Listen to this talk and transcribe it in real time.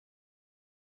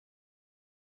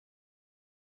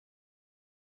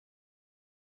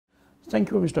Thank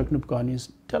you very much, Dr.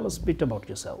 Pukaar. Tell us a bit about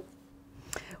yourself.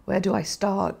 Where do I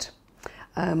start?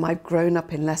 I've grown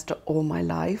up in Leicester all my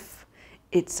life.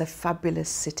 It's a fabulous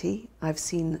city. I've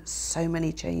seen so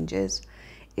many changes.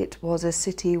 It was a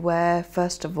city where,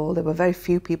 first of all, there were very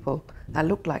few people that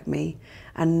looked like me,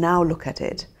 and now look at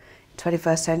it.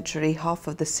 21st century, half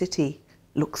of the city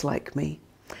looks like me.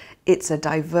 It's a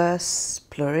diverse,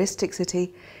 pluralistic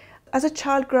city. As a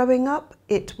child growing up,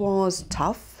 it was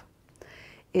tough.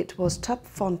 It was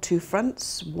tough on two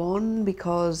fronts. One,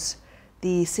 because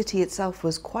the city itself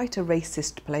was quite a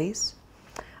racist place.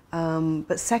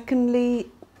 But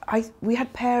secondly, we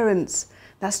had parents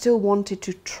that still wanted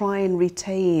to try and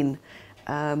retain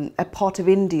a part of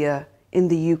India in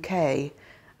the UK.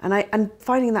 And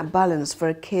finding that balance for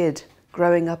a kid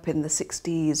growing up in the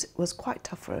 60s was quite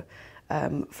tough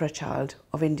for a child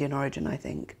of Indian origin, I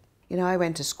think. You know, I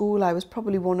went to school. I was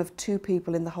probably one of two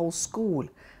people in the whole school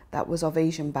that was of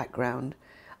Asian background.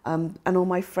 And all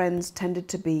my friends tended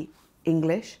to be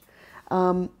English.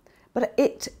 But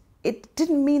it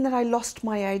didn't mean that I lost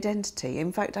my identity.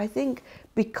 In fact, I think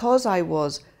because I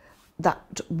was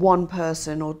that one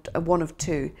person or one of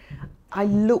two, I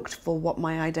looked for what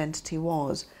my identity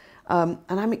was. And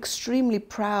I'm extremely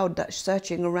proud that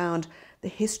searching around the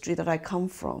history that I come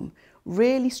from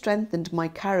really strengthened my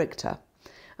character.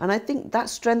 And I think that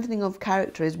strengthening of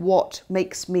character is what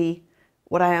makes me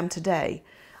what I am today.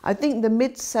 I think the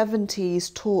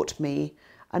mid-70s taught me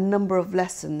a number of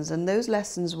lessons, and those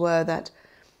lessons were that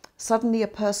suddenly a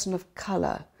person of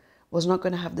colour was not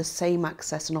going to have the same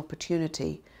access and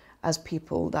opportunity as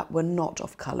people that were not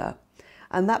of colour.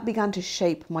 And that began to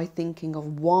shape my thinking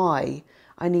of why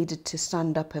I needed to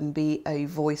stand up and be a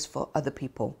voice for other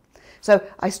people. So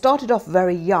I started off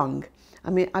very young. I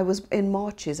mean, I was in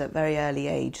marches at a very early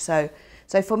age. So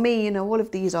for me, you know, all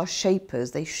of these are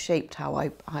shapers. They shaped how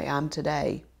I am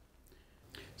today.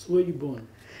 So where were you born?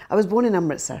 I was born in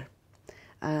Amritsar.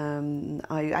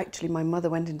 My mother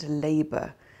went into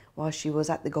labour while she was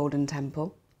at the Golden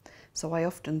Temple. So I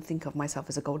often think of myself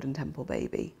as a Golden Temple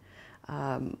baby.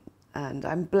 And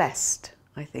I'm blessed,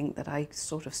 I think, that I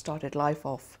sort of started life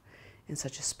off in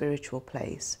such a spiritual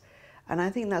place. And I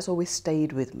think that's always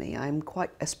stayed with me. I'm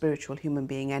quite a spiritual human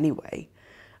being anyway.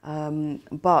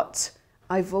 But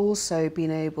I've also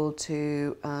been able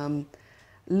to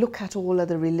look at all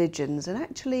other religions and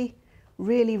actually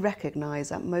really recognise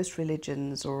that most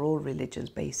religions, or all religions,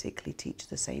 basically teach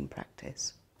the same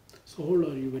practice. So how old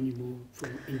are you when you moved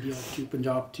from India to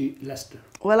Punjab to Leicester?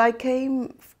 Well, I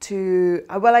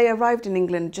arrived in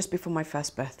England just before my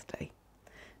first birthday.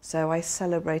 So I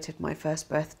celebrated my first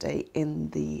birthday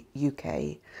in the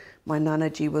UK. My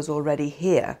Nanaji was already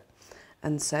here.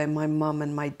 And so my mum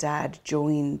and my dad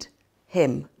joined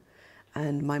him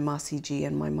and my Masiji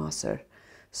and my Masar.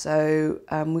 So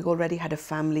we already had a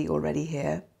family already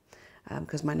here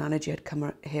because my Nanaji had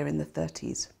come here in the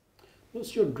 30s.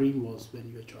 What's your dream was when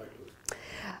you were a child?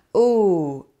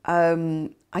 Oh,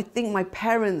 I think my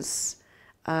parents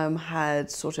had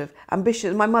sort of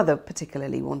ambitions. My mother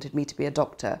particularly wanted me to be a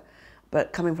doctor,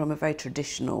 but coming from a very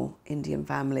traditional Indian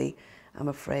family, I'm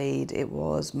afraid it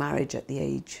was marriage at the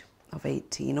age of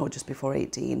 18 or just before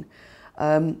 18.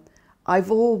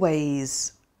 I've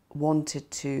always wanted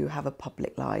to have a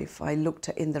public life. I looked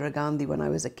at Indira Gandhi when I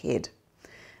was a kid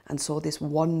and saw this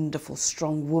wonderful,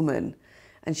 strong woman,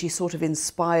 and she sort of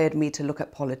inspired me to look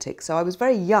at politics. So I was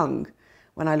very young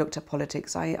when I looked at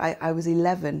politics. I was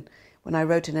 11 when I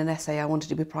wrote in an essay I wanted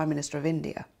to be Prime Minister of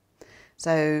India.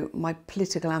 So my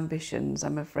political ambitions,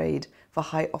 I'm afraid, for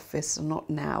high office are not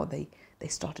now. They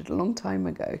started a long time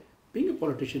ago. Being a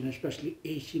politician, especially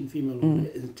Asian female,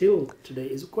 until today,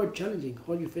 is quite challenging.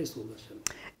 How do you face all this?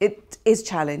 It is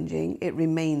challenging. It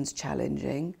remains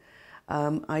challenging.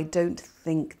 I don't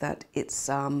think that it's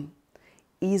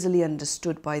easily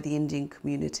understood by the Indian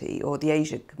community or the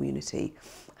Asian community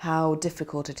how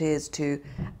difficult it is to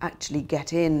actually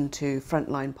get into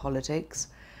frontline politics.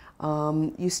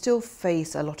 You still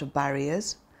face a lot of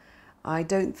barriers. I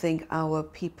don't think our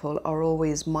people are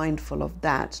always mindful of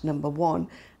that, number one.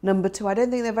 Number two, I don't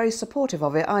think they're very supportive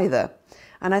of it either.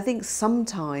 And I think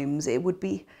sometimes it would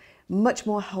be much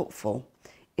more helpful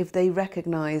if they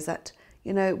recognise that,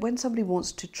 you know, when somebody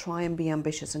wants to try and be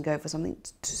ambitious and go for something,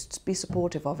 to be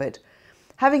supportive of it.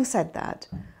 Having said that,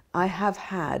 I have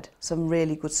had some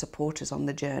really good supporters on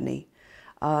the journey.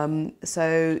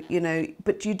 So, you know,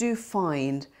 but you do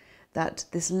find that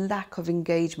this lack of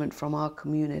engagement from our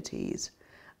communities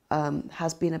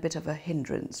has been a bit of a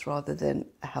hindrance rather than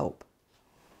a help.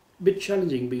 A bit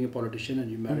challenging being a politician,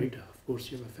 and you're married, of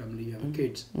course you have a family, you have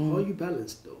kids. How you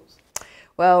balance those?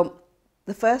 Well,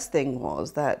 the first thing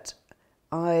was that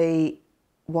I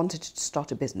wanted to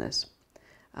start a business.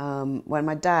 When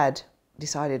my dad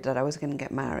decided that I was going to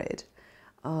get married,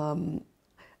 and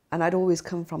I'd always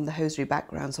come from the hosiery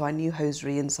background, so I knew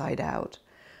hosiery inside out.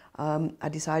 I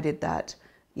decided that,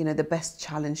 you know, the best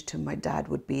challenge to my dad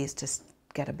would be is to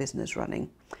get a business running.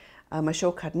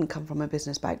 Ashok hadn't come from a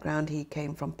business background, he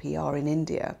came from PR in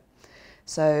India.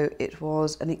 So it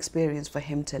was an experience for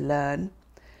him to learn.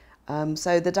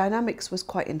 So the dynamics was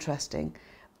quite interesting,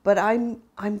 but I'm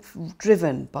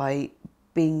driven by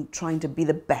trying to be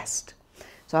the best.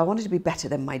 So I wanted to be better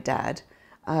than my dad.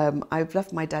 I've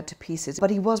loved my dad to pieces, but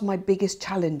he was my biggest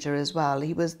challenger as well.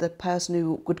 He was the person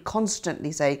who would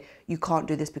constantly say, you can't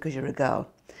do this because you're a girl.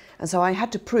 And so I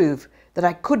had to prove that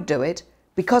I could do it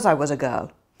because I was a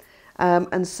girl.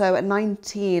 And so at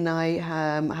 19, I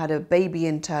had a baby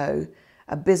in tow,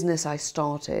 a business I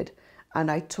started,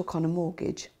 and I took on a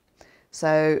mortgage.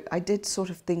 So I did sort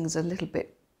of things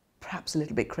perhaps a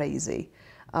little bit crazy.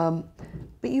 But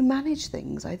you manage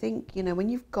things. I think, you know, when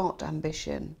you've got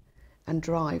ambition and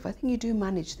drive, I think you do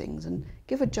manage things, and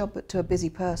give a job to a busy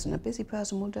person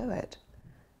will do it.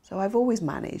 So I've always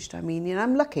managed. I mean, you know,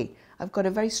 I'm lucky. I've got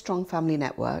a very strong family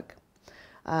network.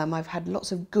 I've had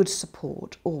lots of good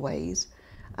support always.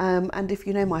 And if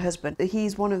you know my husband,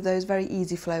 he's one of those very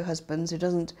easy flow husbands who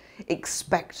doesn't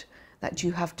expect that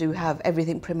you have to have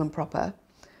everything prim and proper.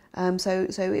 So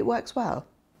it works well.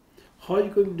 How are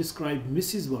you going to describe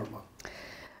Mrs. Verma?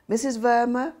 Mrs.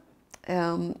 Verma,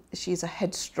 she's a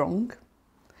headstrong,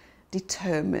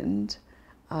 determined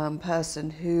person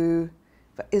who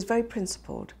is very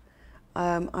principled.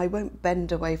 I won't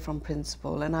bend away from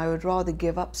principle, and I would rather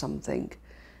give up something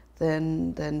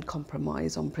than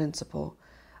compromise on principle.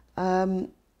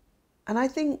 And I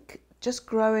think just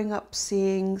growing up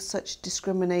seeing such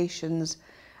discriminations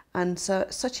and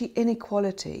such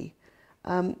inequality,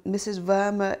 Mrs.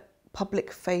 Verma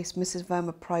public face, Mrs.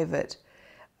 Verma private,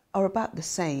 are about the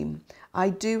same. I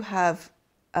do have,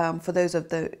 for those of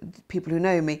the people who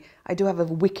know me, I do have a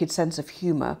wicked sense of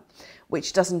humour,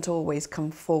 which doesn't always come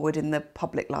forward in the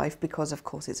public life because, of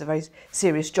course, it's a very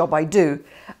serious job I do.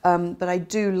 But I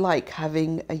do like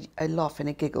having a laugh and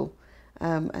a giggle,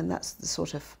 and that's the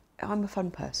sort of, I'm a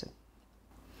fun person.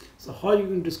 So how are you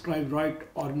going to describe Right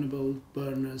Honourable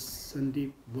Baroness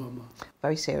Verma?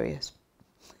 Very serious.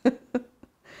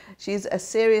 She's a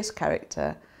serious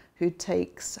character who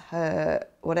takes her,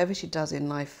 whatever she does in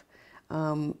life,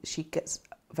 she gets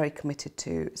very committed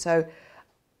to. So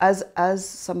as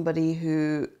somebody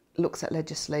who looks at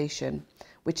legislation,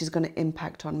 which is going to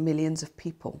impact on millions of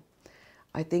people,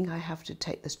 I think I have to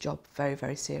take this job very,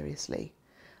 very seriously.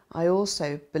 I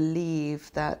also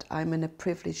believe that I'm in a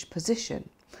privileged position,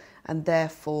 and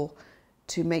therefore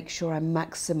to make sure I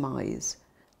maximise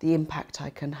the impact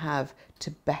I can have to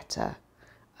better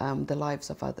the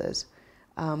lives of others.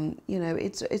 You know,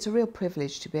 it's a real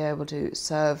privilege to be able to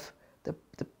serve the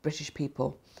British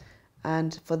people,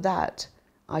 and for that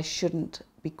I shouldn't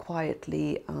be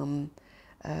quietly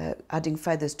adding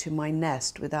feathers to my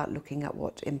nest without looking at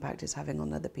what impact it's having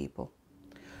on other people.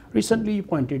 Recently you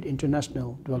appointed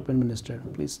International Development Minister.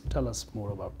 Please tell us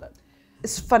more about that.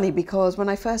 It's funny because when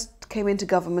I first came into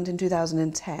government in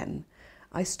 2010,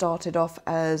 I started off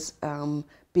as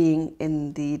being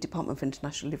in the Department for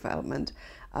International Development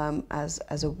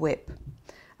as a whip,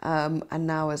 and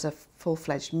now as a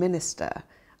full-fledged minister.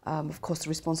 Of course, the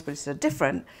responsibilities are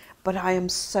different, but I am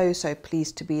so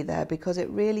pleased to be there because it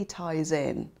really ties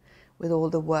in with all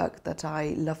the work that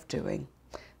I love doing.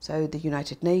 So the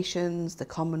United Nations, the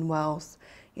Commonwealth,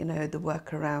 you know, the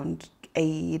work around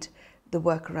aid, the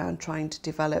work around trying to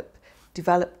develop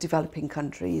developing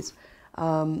countries.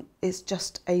 It's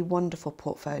just a wonderful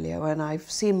portfolio, and I've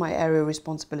seen my area of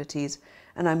responsibilities,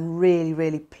 and I'm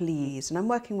really pleased, and I'm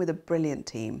working with a brilliant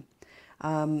team.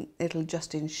 It'll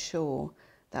just ensure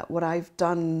that what I've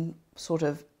done sort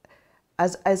of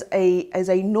as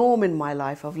a norm in my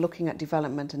life of looking at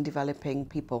development and developing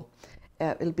people,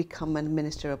 it'll become a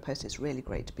ministerial post. It's really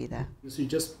great to be there. So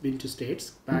you've just been to States,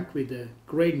 back with the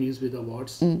great news with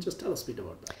awards. Just tell us a bit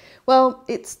about that. Well,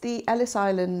 it's the Ellis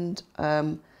Island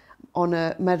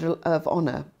Medal of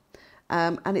Honour,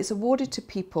 and it's awarded to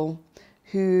people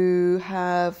who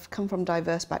have come from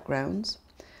diverse backgrounds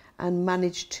and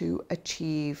managed to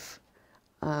achieve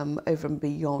over and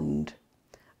beyond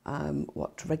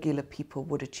what regular people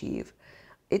would achieve.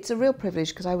 It's a real privilege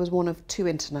because I was one of 2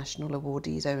 international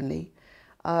awardees only.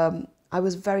 I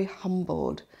was very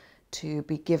humbled to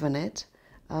be given it,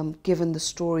 given the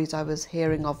stories I was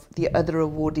hearing of the other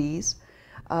awardees,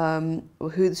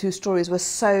 whose stories were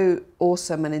so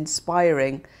awesome and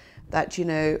inspiring that, you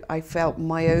know, I felt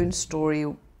my own story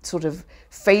sort of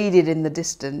faded in the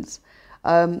distance.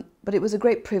 But it was a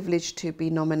great privilege to be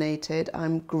nominated.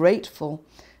 I'm grateful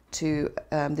to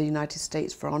the United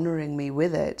States for honouring me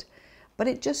with it. But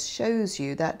it just shows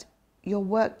you that your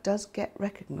work does get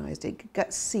recognised, it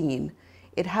gets seen,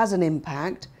 it has an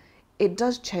impact, it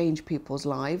does change people's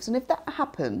lives. And if that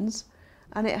happens,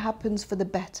 and it happens for the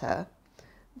better,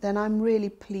 then I'm really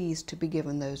pleased to be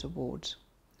given those awards.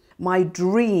 My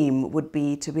dream would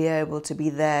be to be able to be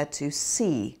there to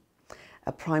see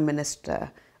a Prime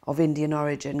Minister of Indian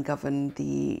origin govern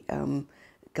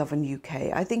UK.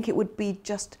 I think it would be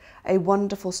just a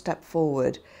wonderful step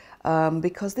forward,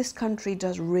 because this country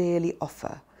does really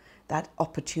offer that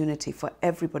opportunity for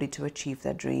everybody to achieve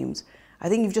their dreams. I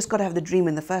think you've just got to have the dream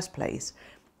in the first place,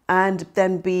 and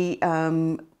then be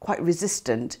quite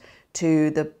resistant to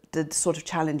the sort of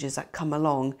challenges that come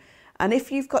along. And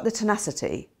if you've got the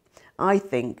tenacity, I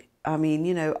think, I mean,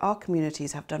 you know, our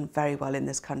communities have done very well in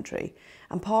this country,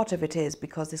 and part of it is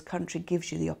because this country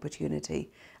gives you the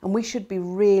opportunity, and we should be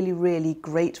really, really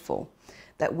grateful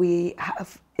that we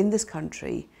have in this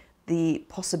country the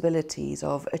possibilities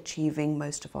of achieving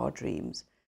most of our dreams.